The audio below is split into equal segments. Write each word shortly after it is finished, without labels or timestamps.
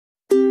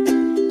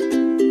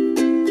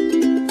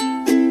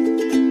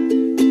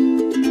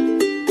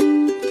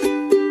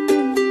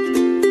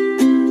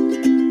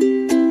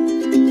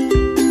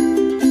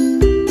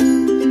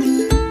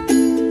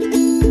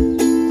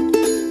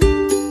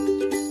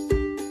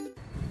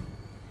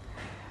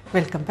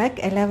Welcome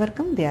back.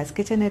 എല്ലാവർക്കും DIYA'S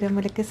kitchen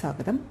അരോമയിലേക്ക്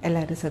സ്വാഗതം.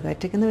 എല്ലാവരും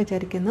സുഖമായിട്ടിരിക്കുന്നു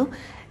വിചാരിക്കുന്നു.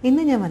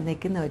 ഇന്ന് ഞാൻ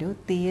വന്നിരിക്കുന്ന ഒരു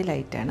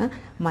തീയലായിട്ടാണ്,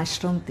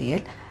 മഷ്റൂം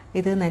തീയൽ.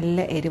 ഇത്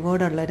നല്ല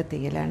എരിവോടുള്ളൊരു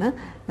തീയലാണ്.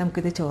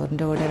 നമുക്കിത്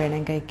ചോറിൻ്റെ കൂടെ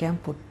വേണമെങ്കിൽ കഴിക്കാം,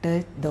 പുട്ട്,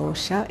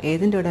 ദോശ,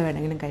 ഏതിൻ്റെ കൂടെ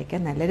വേണമെങ്കിലും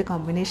കഴിക്കാം. നല്ലൊരു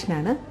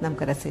കോമ്പിനേഷനാണ്.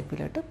 നമുക്ക്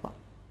റെസിപ്പിയിലോട്ട് പോകാം.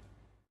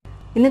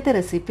 ഇന്നത്തെ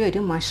റെസിപ്പി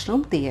ഒരു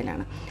മഷ്റൂം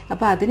തീയലാണ്.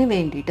 അപ്പോൾ അതിന്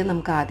വേണ്ടിയിട്ട്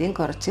നമുക്ക് ആദ്യം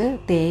കുറച്ച്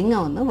തേങ്ങ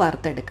ഒന്ന്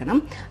വറുത്തെടുക്കണം.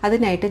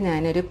 അതിനായിട്ട്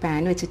ഞാനൊരു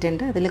പാൻ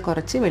വെച്ചിട്ടുണ്ട്. അതിൽ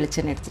കുറച്ച്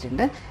വെളിച്ചെണ്ണ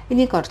എടുത്തിട്ടുണ്ട്.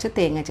 ഇനി കുറച്ച്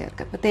തേങ്ങ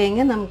ചേർക്കാം. അപ്പോൾ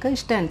തേങ്ങ നമുക്ക്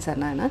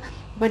ഇഷ്ടാനുസരണമാണ്.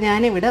 അപ്പോൾ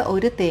ഞാനിവിടെ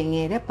ഒരു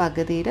തേങ്ങയുടെ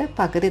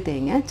പകുതി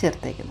തേങ്ങ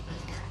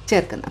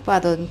ചേർക്കുന്നു. അപ്പോൾ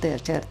അതൊന്ന്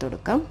ചേർത്ത്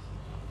കൊടുക്കാം.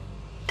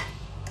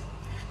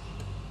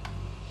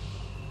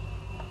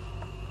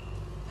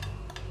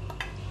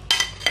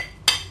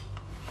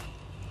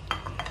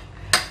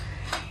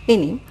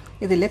 ഇനി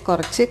ഇതിൽ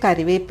കുറച്ച്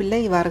കരിവേപ്പില,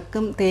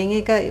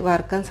 തേങ്ങയൊക്കെ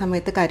വറുക്കാൻ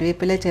സമയത്ത്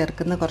കരിവേപ്പില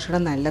ചേർക്കുന്നത് കുറച്ചുകൂടെ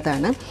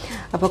നല്ലതാണ്.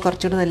 അപ്പോൾ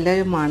കുറച്ചുകൂടെ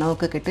നല്ലൊരു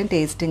മണമൊക്കെ കിട്ടും,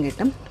 ടേസ്റ്റും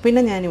കിട്ടും.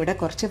 പിന്നെ ഞാനിവിടെ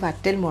കുറച്ച്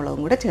വറ്റൽമുളകും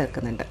കൂടെ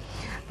ചേർക്കുന്നുണ്ട്.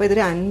 അപ്പോൾ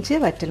ഇതൊരു 5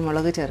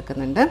 വറ്റൽമുളക്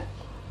ചേർക്കുന്നുണ്ട്.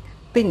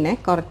 പിന്നെ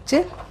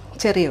കുറച്ച്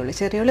ചെറിയ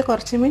ഉള്ളി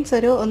കുറച്ച് മീൻസ്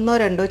ഒരു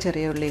 1-2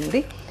 ചെറിയ ഉള്ളിയും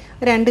കൂടി,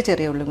 2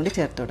 ചെറിയ ഉള്ളിയും കൂടി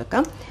ചേർത്ത്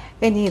കൊടുക്കാം.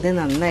 ഇനി ഇത്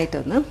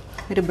നന്നായിട്ടൊന്ന്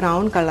ഒരു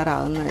ബ്രൗൺ കളർ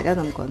ആവുന്ന വരെ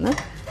നമുക്കൊന്ന്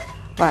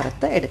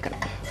വറുത്ത്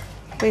എടുക്കണം.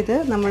 അപ്പോൾ ഇത്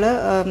നമ്മൾ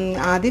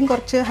ആദ്യം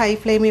കുറച്ച് ഹൈ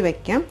ഫ്ലെയിമിൽ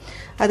വയ്ക്കാം.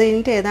 അത്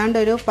കഴിഞ്ഞിട്ട് ഏതാണ്ട്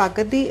ഒരു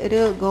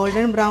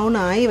ഗോൾഡൻ ബ്രൗൺ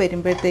ആയി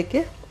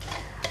വരുമ്പോഴത്തേക്ക്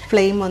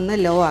ഫ്ലെയിം ഒന്ന്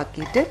ലോ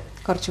ആക്കിയിട്ട്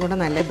കുറച്ചും കൂടെ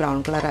നല്ല ബ്രൗൺ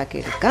കളറാക്കി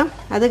എടുക്കാം.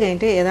 അത്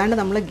കഴിഞ്ഞിട്ട് ഏതാണ്ട്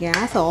നമ്മൾ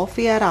ഗ്യാസ് ഓഫ്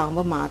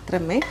ചെയ്യാറാകുമ്പോൾ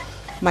മാത്രമേ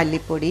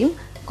മല്ലിപ്പൊടിയും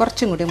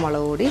കുറച്ചും കൂടി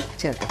മുളക് പൊടി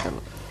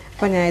ചേർക്കത്തുള്ളൂ.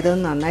 അപ്പോൾ ഞാൻ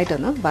ഇതൊന്ന്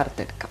നന്നായിട്ടൊന്ന്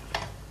വറുത്തെടുക്കാം.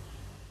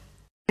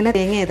 അങ്ങനെ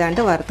തേങ്ങ ഏതാണ്ട്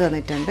വറുത്ത്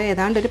വന്നിട്ടുണ്ട്.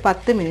 ഏതാണ്ട് ഒരു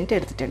 10 മിനിറ്റ്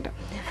എടുത്തിട്ടുണ്ട്.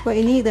 അപ്പോൾ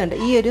ഇനി ഇതുണ്ട്,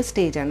 ഈ ഒരു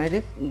സ്റ്റേജാണ് ഒരു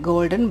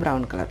ഗോൾഡൻ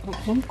ബ്രൗൺ കളർ.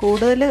 അപ്പം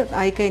കൂടുതൽ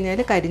ആയിക്കഴിഞ്ഞാൽ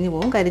കരിഞ്ഞു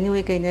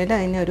പോയി കഴിഞ്ഞാൽ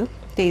അതിനൊരു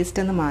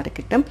ടേസ്റ്റ് ഒന്ന്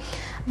മാറിക്കിട്ടും.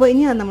 അപ്പോൾ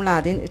ഇനി അത് നമ്മൾ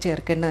ആദ്യം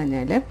ചേർക്കേണ്ടത്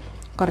കഴിഞ്ഞാൽ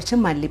കുറച്ച്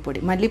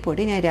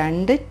മല്ലിപ്പൊടി ഞാൻ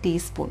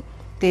 2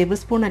 ടേബിൾ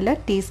സ്പൂൺ അല്ല,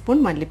 ടീസ്പൂൺ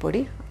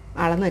മല്ലിപ്പൊടി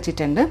അളന്ന്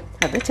വെച്ചിട്ടുണ്ട്.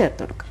 അത്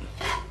ചേർത്ത് കൊടുക്കാം.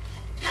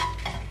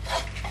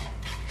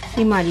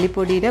 ഈ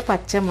മല്ലിപ്പൊടിയുടെ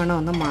പച്ചമണം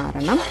ഒന്ന്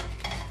മാറണം.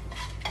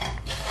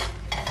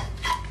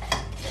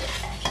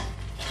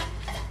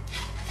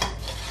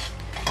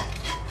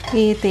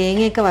 ഈ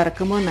തേങ്ങയൊക്കെ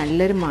വറക്കുമ്പോൾ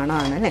നല്ലൊരു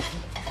മണമാണ് അല്ലേ.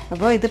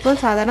 അപ്പോൾ ഇതിപ്പോൾ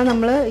സാധാരണ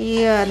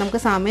നമുക്ക്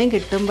സമയം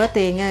കിട്ടുമ്പോൾ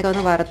തേങ്ങയൊക്കെ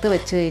ഒന്ന് വറുത്ത്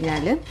വെച്ച്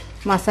കഴിഞ്ഞാൽ,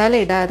 മസാല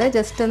ഇടാതെ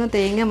ജസ്റ്റ് ഒന്ന്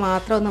തേങ്ങ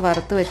മാത്രം ഒന്ന്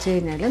വറുത്ത് വെച്ച്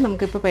കഴിഞ്ഞാൽ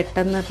നമുക്കിപ്പോൾ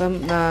പെട്ടെന്ന്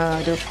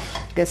ഒരു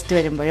ഗസ്റ്റ്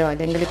വരുമ്പോഴോ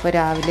അല്ലെങ്കിൽ ഇപ്പോൾ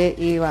രാവിലെ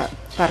ഈ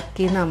വർക്ക്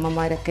ചെയ്യുന്ന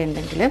അമ്മമാരൊക്കെ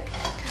ഉണ്ടെങ്കിൽ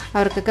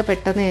അവർക്കൊക്കെ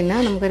പെട്ടെന്ന് തന്നെ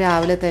നമുക്ക്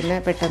രാവിലെ തന്നെ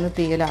പെട്ടെന്ന്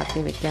തീയലാക്കി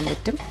വെക്കാൻ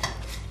പറ്റും.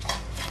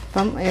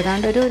 അപ്പം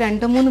ഏതാണ്ട് ഒരു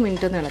 2-3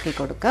 മിനിറ്റ് ഒന്ന് ഇളക്കി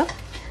കൊടുക്കാം.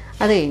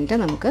 അത് കഴിഞ്ഞിട്ട്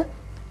നമുക്ക്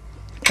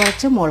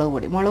കുറച്ച് മുളക്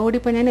പൊടി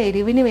ഇപ്പോൾ ഞാൻ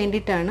എരിവിന്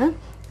വേണ്ടിയിട്ടാണ്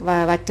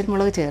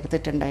വറ്റൽമുളക്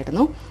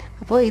ചേർത്തിട്ടുണ്ടായിരുന്നു.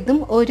 അപ്പോൾ ഇതും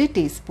 1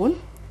 ടീസ്പൂൺ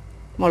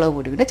മുളക്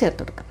പൊടി കൂടെ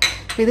ചേർത്ത് കൊടുക്കാം.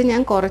 ഇത്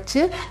ഞാൻ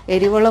കുറച്ച്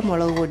എരിവുള്ള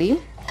മുളക് പൊടിയും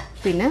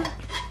പിന്നെ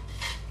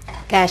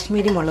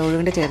കാശ്മീരി മുളക് പൊടി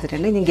കൂടെ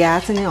ചേർത്തിട്ടുണ്ട്. ഇനി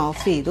ഗ്യാസ് ഞാൻ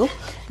ഓഫ് ചെയ്തു.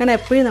 കാരണം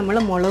എപ്പോഴും നമ്മൾ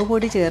മുളക്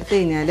പൊടി ചേർത്ത്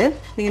കഴിഞ്ഞാൽ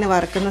ഇങ്ങനെ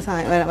വറുക്കുന്ന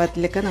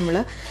വറ്റിലൊക്കെ നമ്മൾ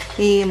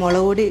ഈ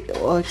മുളക് പൊടി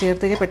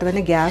ചേർത്ത് കഴിഞ്ഞാൽ പെട്ടെന്ന്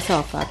തന്നെ ഗ്യാസ്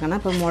ഓഫ് ആക്കണം.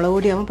 അപ്പോൾ മുളക്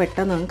പൊടി ആകുമ്പോൾ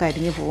പെട്ടെന്ന് നമുക്ക്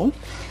കരിഞ്ഞു പോവും.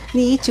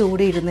 ഇനി ഈ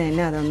ചൂട് ഇരുന്ന്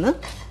തന്നെ അതൊന്ന്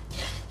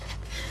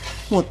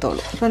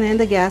മൂത്തോളൂ. അപ്പോൾ ഞാൻ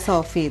ഗ്യാസ്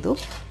ഓഫ് ചെയ്തു.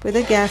 അപ്പോൾ ഇത്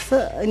ഗ്യാസ്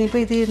ഇനിയിപ്പോൾ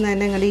ഇത്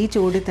തന്നെ ഈ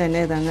ചൂടിൽ തന്നെ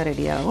ഇതങ്ങ്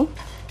റെഡിയാവും.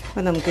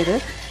 അപ്പോൾ നമുക്കിത്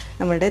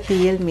നമ്മുടെ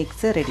തീയൽ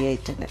മിക്സ് റെഡി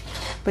ആയിട്ടുണ്ട്.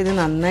 അപ്പോൾ ഇത്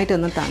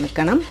നന്നായിട്ടൊന്ന്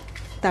തണുക്കണം.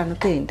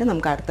 തണുത്ത് കഴിഞ്ഞിട്ട്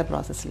നമുക്ക് അടുത്ത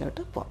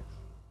പ്രോസസ്സിലോട്ട്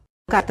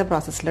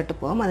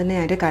പോകാം. അതിന്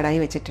ഞാനൊരു കടായി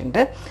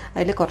വെച്ചിട്ടുണ്ട്.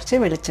 അതിൽ കുറച്ച്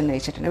വെളിച്ചെണ്ണ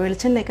ഒഴിച്ചിട്ടുണ്ട്.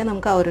 വെളിച്ചെണ്ണയൊക്കെ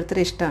നമുക്ക് ഓരോരുത്തർ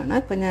ഇഷ്ടമാണ്.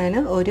 അപ്പോൾ ഞാൻ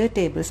 1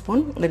 ടേബിൾ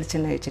സ്പൂൺ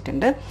വെളിച്ചെണ്ണ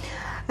ഒഴിച്ചിട്ടുണ്ട്.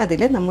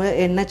 അതിൽ നമ്മൾ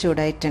എണ്ണ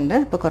ചൂടായിട്ടുണ്ട്.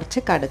 അപ്പോൾ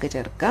കുറച്ച് കടുക്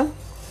ചേർക്കാം.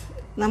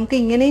 നമുക്ക്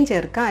ഇങ്ങനെയും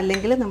ചേർക്കാം,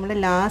 അല്ലെങ്കിൽ നമ്മൾ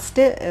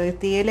ലാസ്റ്റ്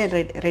തീയൽ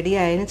റെഡി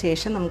ആയതിനു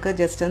ശേഷം നമുക്ക്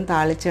ജസ്റ്റ് ഒന്ന്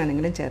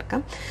താളിച്ചാണെങ്കിലും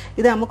ചേർക്കാം.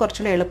 ഇതാകുമ്പോൾ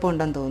കുറച്ചുകൂടെ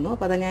എളുപ്പമുണ്ടെന്ന് തോന്നുന്നു.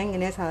 അപ്പോൾ അത് ഞാൻ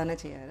ഇങ്ങനെയാണ് സാധാരണ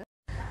ചെയ്യാറ്.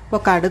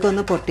 അപ്പോൾ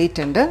കടുകൊന്ന്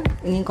പൊട്ടിയിട്ടുണ്ട്.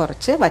 ഇനി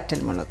കുറച്ച്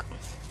വറ്റൽമുളക്,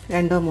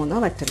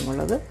 2-3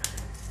 വറ്റൽമുളക്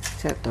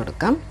ചേർത്ത്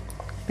കൊടുക്കാം.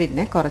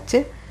 പിന്നെ കുറച്ച്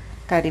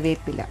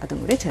കറിവേപ്പില അതും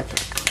കൂടി ചേർത്ത്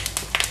കൊടുക്കാം.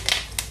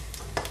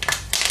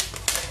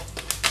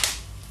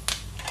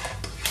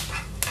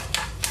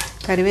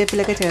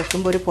 കറിവേപ്പിലൊക്കെ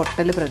ചേർക്കുമ്പോൾ ഒരു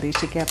പൊട്ടൽ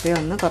പ്രതീക്ഷിക്കുക. അപ്പോൾ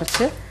ഒന്ന്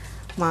കുറച്ച്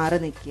മാറി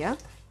നിൽക്കുക.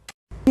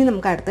 ഇനി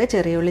നമുക്ക് അടുത്ത്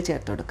ചെറിയ ഉള്ളി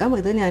ചേർത്ത് കൊടുക്കാം.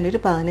 ഇത് ഞാനൊരു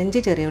 15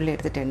 ചെറിയ ഉള്ളി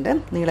എടുത്തിട്ടുണ്ട്.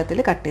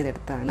 നീളത്തിൽ കട്ട്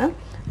ചെയ്തെടുത്താണ്.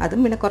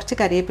 അതും പിന്നെ കുറച്ച്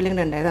കരിവേപ്പിലയും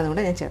കൂടെ ഉണ്ടായത്,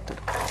 അതുകൊണ്ട് ഞാൻ ചേർത്ത്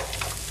കൊടുക്കാം.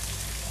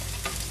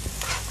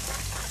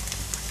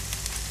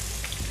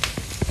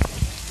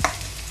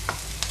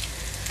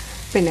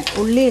 പിന്നെ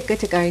ഉള്ളിയൊക്കെ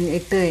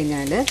ഇട്ട്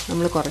കഴിഞ്ഞാൽ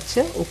നമ്മൾ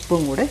കുറച്ച്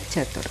ഉപ്പും കൂടെ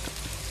ചേർത്ത് കൊടുക്കാം.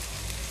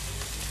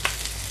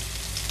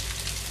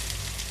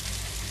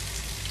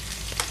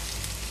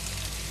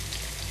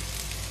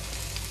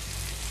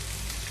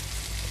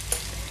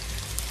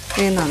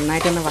 ഇത്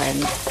നന്നായിട്ടൊന്ന്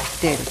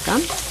വഴറ്റിയെടുക്കാം.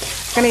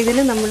 കാരണം ഇതിൽ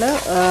നമ്മൾ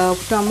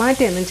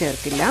ടൊമാറ്റോ ഒന്നും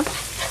ചേർക്കില്ല,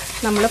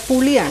 നമ്മൾ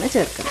പുളിയാണ്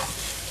ചേർക്കുന്നത്,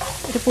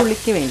 ഒരു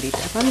പുളിക്ക്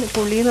വേണ്ടിയിട്ട്. അപ്പം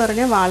പുളി എന്ന്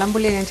പറഞ്ഞാൽ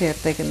വാളംപുളിയാണ് ഞാൻ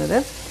ചേർത്തേക്കുന്നത്.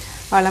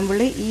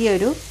 വാളംപുളി ഈ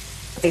ഒരു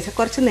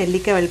കുറച്ച്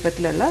നെല്ലിക്ക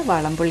വലുപ്പത്തിലുള്ള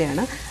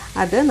വാളംപുളിയാണ്.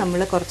 അത് നമ്മൾ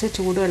കുറച്ച്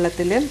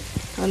ചൂടുവെള്ളത്തിൽ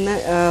ഒന്ന്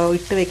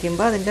ഇട്ട്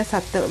വെക്കുമ്പോൾ അതിൻ്റെ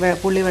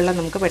പുളിവെള്ളം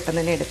നമുക്ക്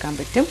പെട്ടെന്ന് തന്നെ എടുക്കാൻ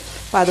പറ്റും.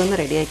 അപ്പോൾ അതൊന്ന്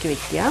റെഡിയാക്കി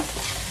വെക്കുക.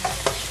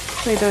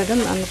 അപ്പോൾ ഇതൊരു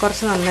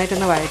കുറച്ച്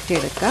നന്നായിട്ടൊന്ന്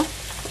വഴറ്റിയെടുക്കുക.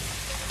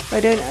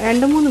 ഒരു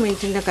 2-3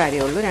 മിനിറ്റിൻ്റെ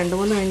കാര്യമുള്ളൂ.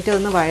 2-3 മിനിറ്റ്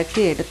ഒന്ന്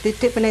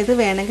വഴറ്റിയെടുത്തിട്ട് പിന്നെ ഇത്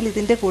വേണമെങ്കിൽ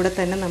ഇതിൻ്റെ കൂടെ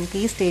തന്നെ നമുക്ക്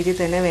ഈ സ്റ്റേജിൽ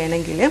തന്നെ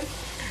വേണമെങ്കിൽ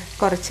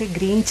കുറച്ച്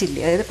ഗ്രീൻ ചില്ലി,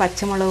 അതായത്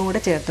പച്ചമുളകും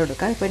കൂടെ ചേർത്ത്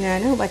കൊടുക്കുക. ഇപ്പോൾ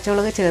ഞാൻ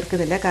പച്ചമുളക്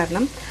ചേർക്കുന്നില്ല,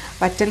 കാരണം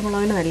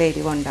വറ്റൽമുളകിന് നല്ല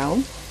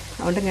എരിവുണ്ടാവും.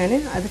 അതുകൊണ്ട് ഞാൻ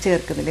അത്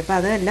ചേർക്കുന്നില്ല. ഇപ്പോൾ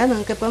അതല്ല,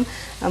 നിങ്ങൾക്കിപ്പം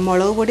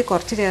മുളക് പൊടി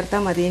കുറച്ച്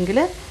ചേർത്താൽ മതിയെങ്കിൽ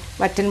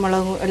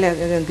വറ്റൽമുളകും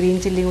ഗ്രീൻ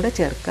ചില്ലിയും കൂടെ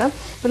ചേർക്കുക.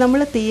 ഇപ്പോൾ നമ്മൾ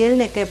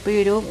തീയലിനൊക്കെ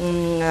എപ്പോഴും ഒരു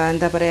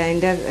എന്താ പറയുക,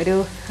 അതിൻ്റെ ഒരു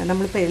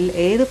നമ്മളിപ്പോൾ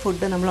ഏത്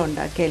ഫുഡ് നമ്മൾ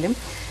ഉണ്ടാക്കിയാലും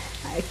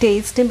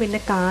ടേസ്റ്റും പിന്നെ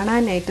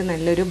കാണാനായിട്ട്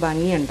നല്ലൊരു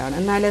ഭംഗിയുണ്ടാവണം.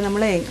 എന്നാലേ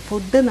നമ്മൾ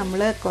ഫുഡ് നമ്മൾ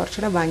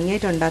കുറച്ചുകൂടെ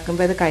ഭംഗിയായിട്ട്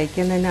ഉണ്ടാക്കുമ്പോൾ അത്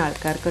കഴിക്കാൻ തന്നെ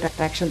ആൾക്കാർക്ക് ഒരു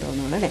അട്രാക്ഷൻ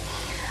തോന്നുള്ളൂ അല്ലേ.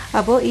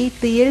 അപ്പോൾ ഈ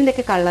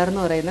തീയലിൻ്റെയൊക്കെ കളർ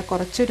എന്ന് പറയുന്നത്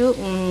കുറച്ചൊരു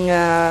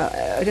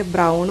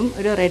ബ്രൗണും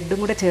ഒരു റെഡും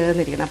കൂടെ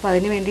ചേർന്നിരിക്കണം. അപ്പോൾ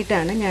അതിന്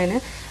വേണ്ടിയിട്ടാണ് ഞാൻ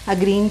ആ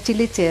ഗ്രീൻ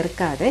ചില്ലി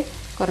ചേർക്കാതെ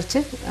കുറച്ച്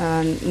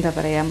എന്താ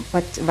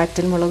പറയുക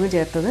വറ്റൽമുളകും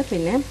ചേർത്തത്,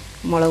 പിന്നെ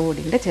മുളക്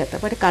പൊടിയുടെ ചേർത്തത്.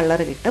 അപ്പോൾ ഒരു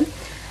കളർ കിട്ടും,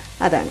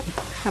 അതാണ്.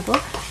 അപ്പോൾ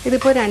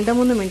ഇതിപ്പോൾ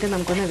 2-3 മിനിറ്റ്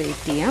നമുക്കൊന്ന്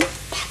വെയിറ്റ് ചെയ്യാം.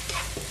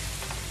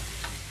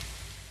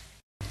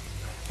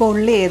 അപ്പോൾ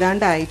ഉള്ളി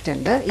ഏതാണ്ട്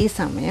ആയിട്ടുണ്ട്. ഈ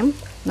സമയം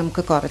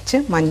നമുക്ക് കുറച്ച്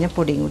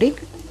മഞ്ഞൾപ്പൊടിയും കൂടി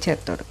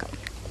ചേർത്ത് കൊടുക്കാം.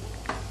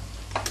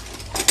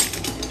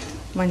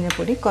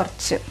 മഞ്ഞൾപ്പൊടി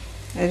കുറച്ച്,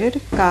 ഒരു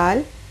 1/4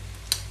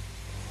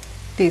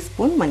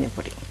 ടീസ്പൂൺ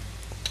മഞ്ഞൾപ്പൊടി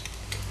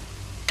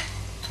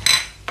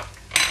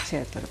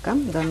ചേർത്തെടുക്കാം.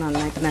 ഇതൊന്ന്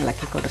നന്നായിട്ട്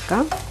ഇളക്കി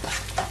കൊടുക്കാം.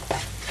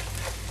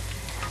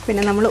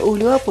 പിന്നെ നമ്മൾ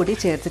ഉലുവപ്പൊടി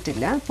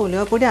ചേർത്തിട്ടില്ല. അപ്പോൾ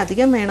ഉലുവപ്പൊടി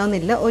അധികം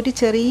വേണമെന്നില്ല, ഒരു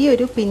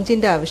ചെറിയൊരു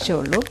പിഞ്ചിൻ്റെ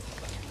ആവശ്യമുള്ളൂ.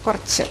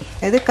 കുറച്ച്,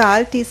 അതായത്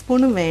 1/4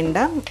 ടീസ്പൂണും വേണ്ട,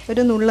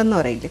 ഒരു നുള്ളെന്ന്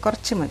പറയില്ലേ,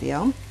 കുറച്ച്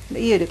മതിയാവും.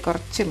 ഈ ഒരു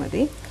കുറച്ച്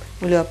മതി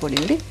ഉലുവപ്പൊടി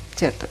കൂടി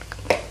ചേർത്തെടുക്കാം.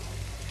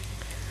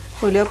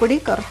 ഉലുവപ്പൊടി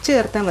കുറച്ച്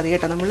ചേർത്താൽ മതി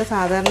കേട്ടോ. നമ്മൾ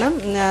സാധാരണ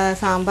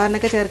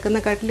സാമ്പാറിനൊക്കെ ചേർക്കുന്ന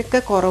കാട്ടിലൊക്കെ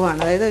കുറവാണ്,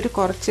 അതായത് ഒരു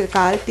കുറച്ച്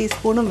 1/4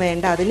 ടീസ്പൂണും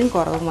വേണ്ട, അതിലും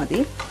കുറവ് മതി.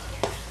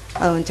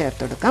 അതൊന്ന്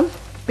ചേർത്തെടുക്കാം.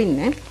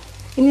 പിന്നെ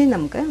ഇനി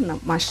നമുക്ക്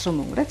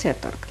മഷ്റൂമും കൂടെ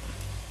ചേർത്തെടുക്കാം.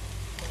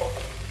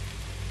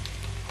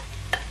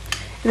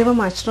 ഇതിപ്പോൾ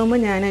മഷ്റൂം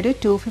ഞാനൊരു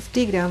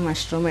 250 ഗ്രാം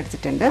മഷ്റൂം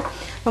എടുത്തിട്ടുണ്ട്.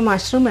 അപ്പോൾ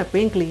മഷ്റൂം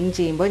എപ്പോഴും ക്ലീൻ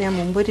ചെയ്യുമ്പോൾ ഞാൻ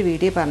മുമ്പൊരു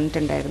വീഡിയോ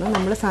പറഞ്ഞിട്ടുണ്ടായിരുന്നു,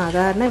 നമ്മൾ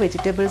സാധാരണ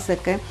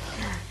വെജിറ്റബിൾസൊക്കെ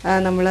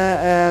നമ്മൾ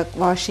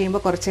വാഷ്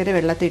ചെയ്യുമ്പോൾ കുറച്ച് നേരം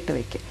വെള്ളത്തിട്ട്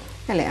വയ്ക്കും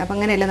അല്ലേ. അപ്പോൾ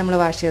അങ്ങനെയല്ല നമ്മൾ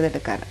വാഷ്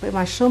ചെയ്തെടുക്കാറ്. അപ്പോൾ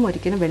മഷ്റൂം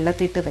ഒരിക്കലും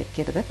വെള്ളത്തിട്ട്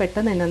വയ്ക്കരുത്,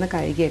 പെട്ടെന്ന് തന്നെ ഒന്ന്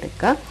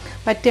കഴുകിയെടുക്കുക.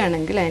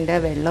 പറ്റുകയാണെങ്കിൽ അതിൻ്റെ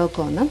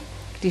വെള്ളമൊക്കെ ഒന്ന്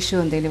ടിഷ്യൂ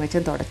എന്തെങ്കിലും വെച്ച്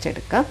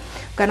തുടച്ചെടുക്കുക,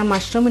 കാരണം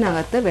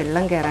മഷ്റൂമിനകത്ത്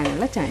വെള്ളം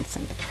കയറാനുള്ള ചാൻസ്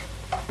ഉണ്ട്.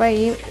 അപ്പോൾ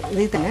ഈ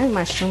ഇതിൽ തന്നെ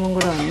മഷ്റൂമും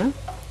കൂടെ ഒന്ന്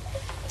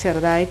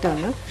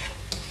ചെറുതായിട്ടൊന്ന്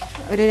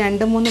ഒരു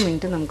 2-3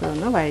 മിനിറ്റ്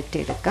നമുക്കൊന്ന്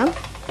വഴറ്റിയെടുക്കാം.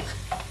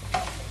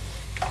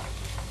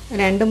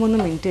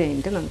 2-3 മിനിറ്റ്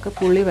കഴിഞ്ഞിട്ട് നമുക്ക്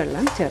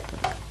പുളിവെള്ളം ചേർത്ത്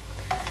കൊടുക്കാം.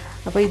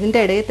 അപ്പോൾ ഇതിൻ്റെ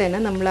ഇടയിൽ തന്നെ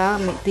നമ്മൾ ആ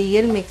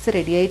തീയൽ മിക്സ്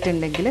റെഡി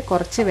ആയിട്ടുണ്ടെങ്കിൽ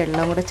കുറച്ച്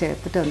വെള്ളം കൂടെ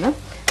ചേർത്തിട്ടൊന്ന്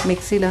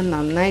മിക്സിയിലൊന്ന്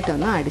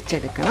നന്നായിട്ടൊന്ന്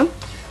അടിച്ചെടുക്കണം.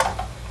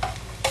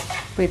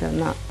 അപ്പോൾ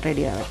ഇതൊന്ന്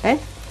റെഡി ആവട്ടെ.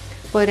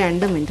 അപ്പോൾ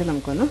 2 മിനിറ്റ്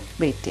നമുക്കൊന്ന്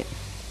വെയിറ്റ് ചെയ്യാം.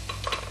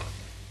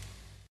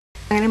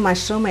 അങ്ങനെ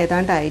മഷ്റൂം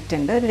ഏതാണ്ട്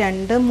ആയിട്ടുണ്ട്, ഒരു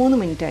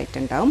 2-3 മിനിറ്റ്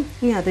ആയിട്ടുണ്ടാവും.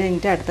 ഇനി അത്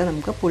കഴിഞ്ഞിട്ട് അടുത്ത്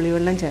നമുക്ക്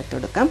പുളിവെള്ളം ചേർത്ത്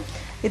കൊടുക്കാം.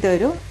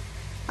 ഇതൊരു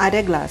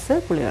 1/2 ഗ്ലാസ്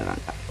പുളിവെള്ളം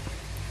ഉണ്ടാവും.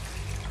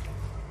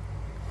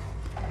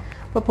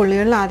 അപ്പോൾ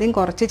പുളിവെള്ളം ആദ്യം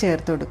കുറച്ച്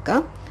ചേർത്ത് കൊടുക്കുക.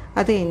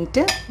 അത്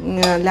കഴിഞ്ഞിട്ട്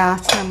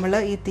ലാസ്റ്റ് നമ്മൾ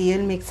ഈ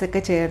തീയൽ മിക്സൊക്കെ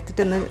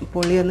ചേർത്തിട്ടൊന്ന്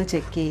പുളി ഒന്ന്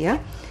ചെക്ക് ചെയ്യുക.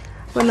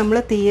 അപ്പോൾ നമ്മൾ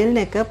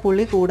തീയലിനൊക്കെ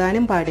പുളി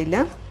കൂടാനും പാടില്ല,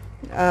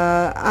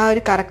 ആ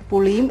ഒരു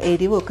പുളിയും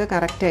എരിവും ഒക്കെ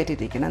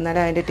കറക്റ്റായിട്ടിരിക്കണം,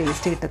 എന്നാലേ അതിൻ്റെ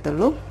ടേസ്റ്റ്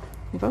കിട്ടത്തുള്ളൂ.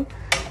 അപ്പം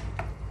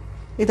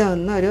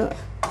ഇതൊന്ന് ഒരു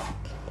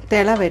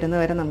തിള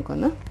വരുന്നവരെ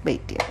നമുക്കൊന്ന്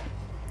വെയിറ്റ് ചെയ്യാം.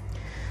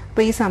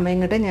 അപ്പോൾ ഈ സമയം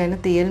കൊണ്ട് ഞാൻ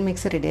തീയൽ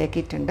മിക്സ്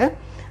റെഡിയാക്കിയിട്ടുണ്ട്.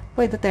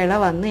 അപ്പോൾ ഇത് തിള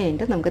വന്നു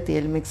കഴിഞ്ഞിട്ട് നമുക്ക്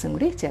തീയൽ മിക്സും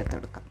കൂടി ചേർത്ത്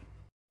കൊടുക്കാം.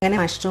 അങ്ങനെ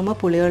മഷ്റൂം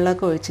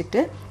പുളിവെള്ളമൊക്കെ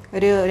ഒഴിച്ചിട്ട്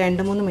ഒരു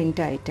 2-3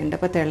 മിനിറ്റ് ആയിട്ടുണ്ട്.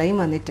 അപ്പോൾ തിളയും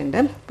വന്നിട്ടുണ്ട്.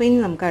 അപ്പോൾ ഇനി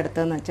നമുക്ക്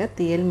അടുത്തതെന്ന് വെച്ചാൽ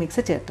തീയൽ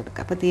മിക്സ് ചേർത്ത്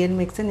കൊടുക്കാം. അപ്പോൾ തീയൽ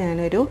മിക്സ്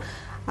ഞാനൊരു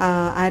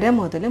 1/2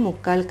 മുതൽ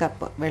 1/4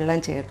 കപ്പ് വെള്ളം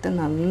ചേർത്ത്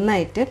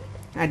നന്നായിട്ട്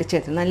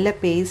അടിച്ചെടുത്ത് നല്ല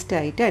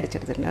പേസ്റ്റായിട്ട്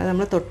അടിച്ചെടുത്തിട്ടുണ്ട്. അത്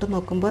നമ്മൾ തൊട്ട്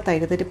നോക്കുമ്പോൾ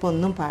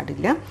തരിതരിപ്പൊന്നും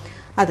പാടില്ല,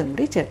 അതും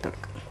കൂടി ചേർത്ത്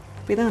കൊടുക്കാം.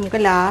 അപ്പോൾ ഇത് നമുക്ക്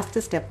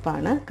ലാസ്റ്റ്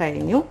സ്റ്റെപ്പാണ്,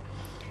 കഴിഞ്ഞു.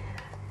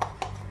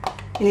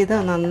 ഇനി ഇത്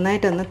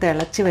നന്നായിട്ടൊന്ന്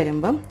തിളച്ച്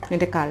വരുമ്പം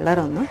ഇതിൻ്റെ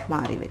കളറൊന്ന്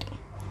മാറി വരും.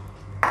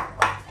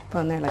 അപ്പോൾ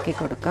ഒന്ന് ഇളക്കി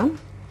കൊടുക്കാം.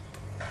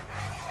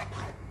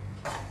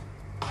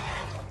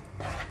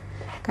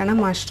 കാരണം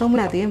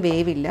മഷ്റൂമിന് അധികം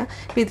വേവില്ല.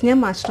 അപ്പോൾ ഇത് ഞാൻ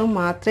മഷ്റൂം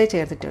മാത്രമേ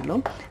ചേർത്തിട്ടുള്ളൂ.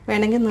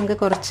 വേണമെങ്കിൽ നിങ്ങൾക്ക്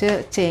കുറച്ച്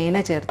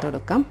ചേന ചേർത്ത്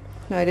കൊടുക്കാം,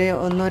 ഒരു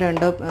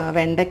 1-2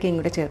 വെണ്ടയ്ക്കയും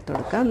കൂടെ ചേർത്ത്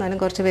കൊടുക്കാം, എന്നാലും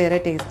കുറച്ച് വേറെ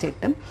ടേസ്റ്റ്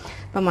കിട്ടും.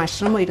 അപ്പോൾ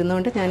മഷ്റൂം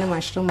ഇരുന്നുകൊണ്ട് ഞാൻ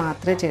മഷ്റൂം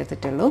മാത്രമേ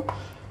ചേർത്തിട്ടുള്ളൂ.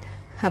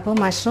 അപ്പോൾ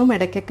മഷ്റൂം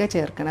ഇടയ്ക്കൊക്കെ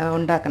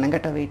ഉണ്ടാക്കണം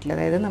കേട്ടോ വീട്ടിൽ.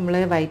 അതായത് നമ്മൾ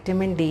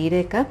വൈറ്റമിൻ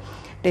ഡിയുടെയൊക്കെ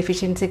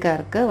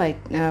ഡെഫിഷ്യൻസിക്കാർക്ക്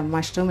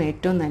മഷ്റൂം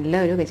ഏറ്റവും നല്ല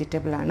ഒരു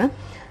വെജിറ്റബിളാണ്.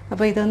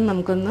 അപ്പോൾ ഇതൊന്ന്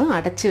നമുക്കൊന്ന്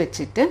അടച്ച്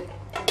വെച്ചിട്ട്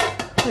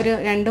ഒരു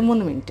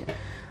 2-3 മിനിറ്റ്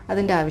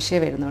അതിൻ്റെ ആവശ്യമേ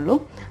വരുന്നുള്ളൂ.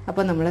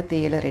 അപ്പോൾ നമ്മൾ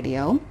തീയൽ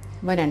റെഡിയാവും.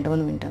 അപ്പോൾ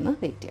 2-3 മിനിറ്റ് ഒന്ന്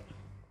വെയിറ്റ് ചെയ്യാം.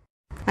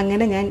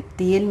 അങ്ങനെ ഞാൻ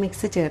തീയൽ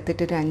മിക്സ്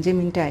ചേർത്തിട്ട് ഒരു 5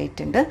 മിനിറ്റ്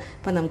ആയിട്ടുണ്ട്.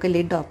 അപ്പോൾ നമുക്ക്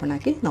ലിഡ് ഓപ്പൺ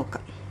ആക്കി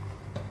നോക്കാം.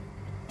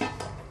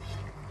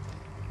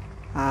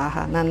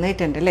 ആഹാ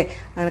നന്നായിട്ടുണ്ട് അല്ലേ,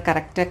 അങ്ങനെ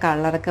കറക്റ്റ്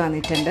കളറൊക്കെ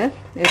വന്നിട്ടുണ്ട്,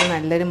 ഒരു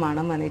നല്ലൊരു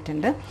മണം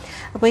വന്നിട്ടുണ്ട്.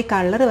 അപ്പോൾ ഈ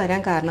കളർ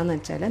വരാൻ കാരണം എന്ന്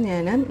വെച്ചാൽ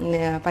ഞാൻ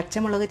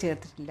പച്ചമുളക്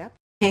ചേർത്തിട്ടില്ല.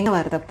 തേങ്ങ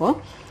വറുത്തപ്പോൾ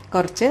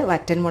കുറച്ച്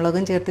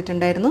വറ്റൻമുളകും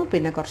ചേർത്തിട്ടുണ്ടായിരുന്നു,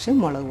 പിന്നെ കുറച്ച്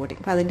മുളക് പൊടി.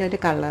 അപ്പോൾ അതിൻ്റെ ഒരു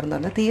കളർ എന്ന്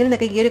പറഞ്ഞാൽ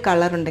തീയലിനൊക്കെ ഈ ഒരു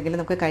കളർ ഉണ്ടെങ്കിൽ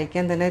നമുക്ക്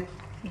കഴിക്കാൻ തന്നെ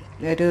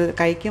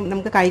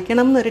നമുക്ക്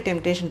കഴിക്കണം എന്നൊരു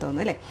ടെംപ്റ്റേഷൻ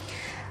തോന്നും അല്ലേ.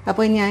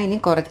 അപ്പോൾ ഞാൻ ഇനി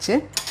കുറച്ച്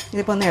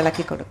ഇതിപ്പോൾ ഒന്ന്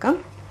ഇളക്കി കൊടുക്കാം.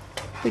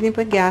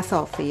 ഇനിയിപ്പോൾ ഗ്യാസ്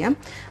ഓഫ് ചെയ്യാം.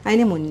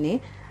 അതിന് മുന്നേ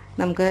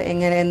നമുക്ക്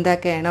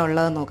എന്തൊക്കെയാണ്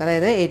ഉള്ളതെന്ന് നോക്കാം.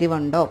 അതായത്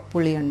എരിവുണ്ടോ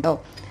പുളിയുണ്ടോ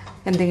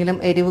എന്തെങ്കിലും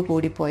എരിവ്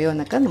കൂടിപ്പോയോ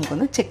എന്നൊക്കെ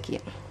നമുക്കൊന്ന് ചെക്ക്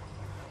ചെയ്യാം.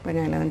 അപ്പോൾ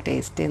ഞാനതൊന്ന്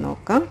ടേസ്റ്റ് ചെയ്ത്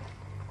നോക്കാം.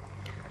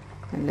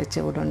 നല്ല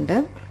ചൂടുണ്ട്.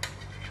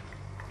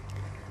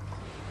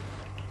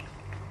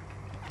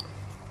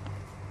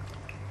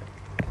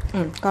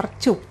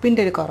 കുറച്ച്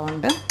ഉപ്പിൻ്റെ ഒരു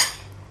കുറവുണ്ട്.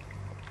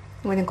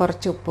 അപ്പോൾ ഞാൻ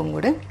കുറച്ച് ഉപ്പും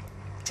കൂടി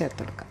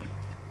ചേർത്ത് കൊടുക്കാം.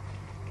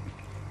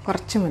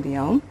 കുറച്ച്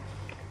മതിയാവും.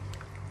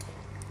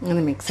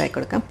 അങ്ങനെ മിക്സാക്കി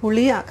കൊടുക്കാം.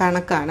 പുളി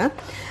കണക്കാണ്.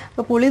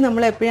 അപ്പോൾ പുളി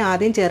നമ്മൾ എപ്പോഴും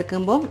ആദ്യം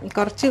ചേർക്കുമ്പോൾ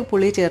കുറച്ച്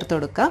പുളി ചേർത്ത്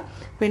കൊടുക്കുക,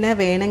 പിന്നെ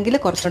വേണമെങ്കിൽ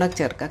കുറച്ചുകൂടെ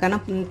ചേർക്കുക.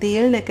 കാരണം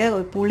തീയലിനൊക്കെ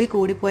പുളി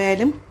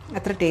കൂടിപ്പോയാലും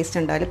അത്ര ടേസ്റ്റ്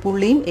ഉണ്ടാവില്ല.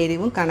 പുളിയും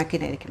എരിവും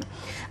കണക്കിനായിരിക്കണം.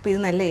 അപ്പോൾ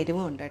ഇത് നല്ല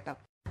എരിവും ഉണ്ട് കേട്ടോ.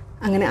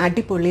 അങ്ങനെ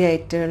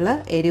അടിപൊളിയായിട്ടുള്ള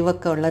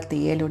എരിവൊക്കെ ഉള്ള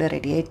തീയലിവിടെ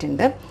റെഡി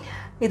ആയിട്ടുണ്ട്.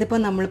 ഇതിപ്പോൾ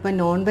നമ്മളിപ്പോൾ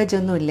നോൺ വെജ്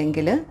ഒന്നും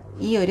ഇല്ലെങ്കിൽ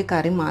ഈ ഒരു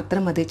കറി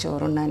മാത്രം മതി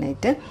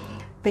ചോറുണ്ണാനായിട്ട്.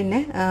 പിന്നെ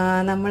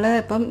നമ്മൾ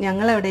ഇപ്പം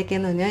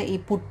ഞങ്ങളെവിടെയൊക്കെയെന്ന് പറഞ്ഞാൽ ഈ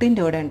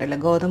പുട്ടിൻ്റെ കൂടെ ഉണ്ടല്ലോ,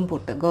 ഗോതമ്പ്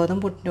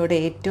പുട്ടിൻ്റെ കൂടെ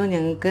ഏറ്റവും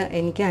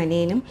എനിക്ക്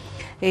അനിയനും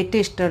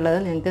ഏറ്റവും ഇഷ്ടമുള്ളത്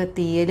ഞങ്ങൾക്ക്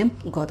തീയലും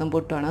ഗോതമ്പ്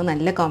പുട്ടുമാണ്. അത്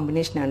നല്ല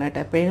കോമ്പിനേഷനാണ് കേട്ടോ.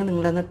 എപ്പോഴും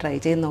നിങ്ങളൊന്ന് ട്രൈ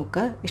ചെയ്ത്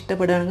നോക്കുക.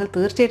 ഇഷ്ടപ്പെടുകയാണെങ്കിൽ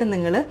തീർച്ചയായിട്ടും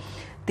നിങ്ങൾ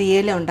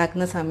തീയൽ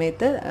ഉണ്ടാക്കുന്ന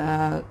സമയത്ത്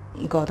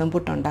ഗോതമ്പ്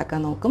പുട്ട്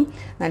ഉണ്ടാക്കാൻ നോക്കും.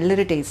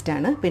 നല്ലൊരു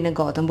ടേസ്റ്റാണ്. പിന്നെ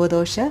ഗോതമ്പ്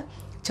ദോശ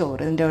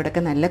ചോറിൻ്റെ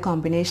കൂടെയൊക്കെ നല്ല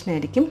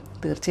കോമ്പിനേഷനായിരിക്കും.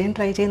 തീർച്ചയായും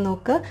ട്രൈ ചെയ്ത്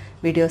നോക്കുക.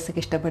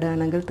 വീഡിയോസൊക്കെ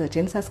ഇഷ്ടപ്പെടുകയാണെങ്കിൽ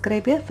തീർച്ചയായും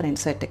സബ്സ്ക്രൈബ് ചെയ്യുക,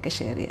 ഫ്രണ്ട്സുമായിട്ടൊക്കെ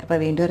ഷെയർ ചെയ്യുക. അപ്പോൾ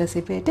വീണ്ടും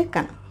റെസിപ്പി ആയിട്ട്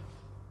കാണാം.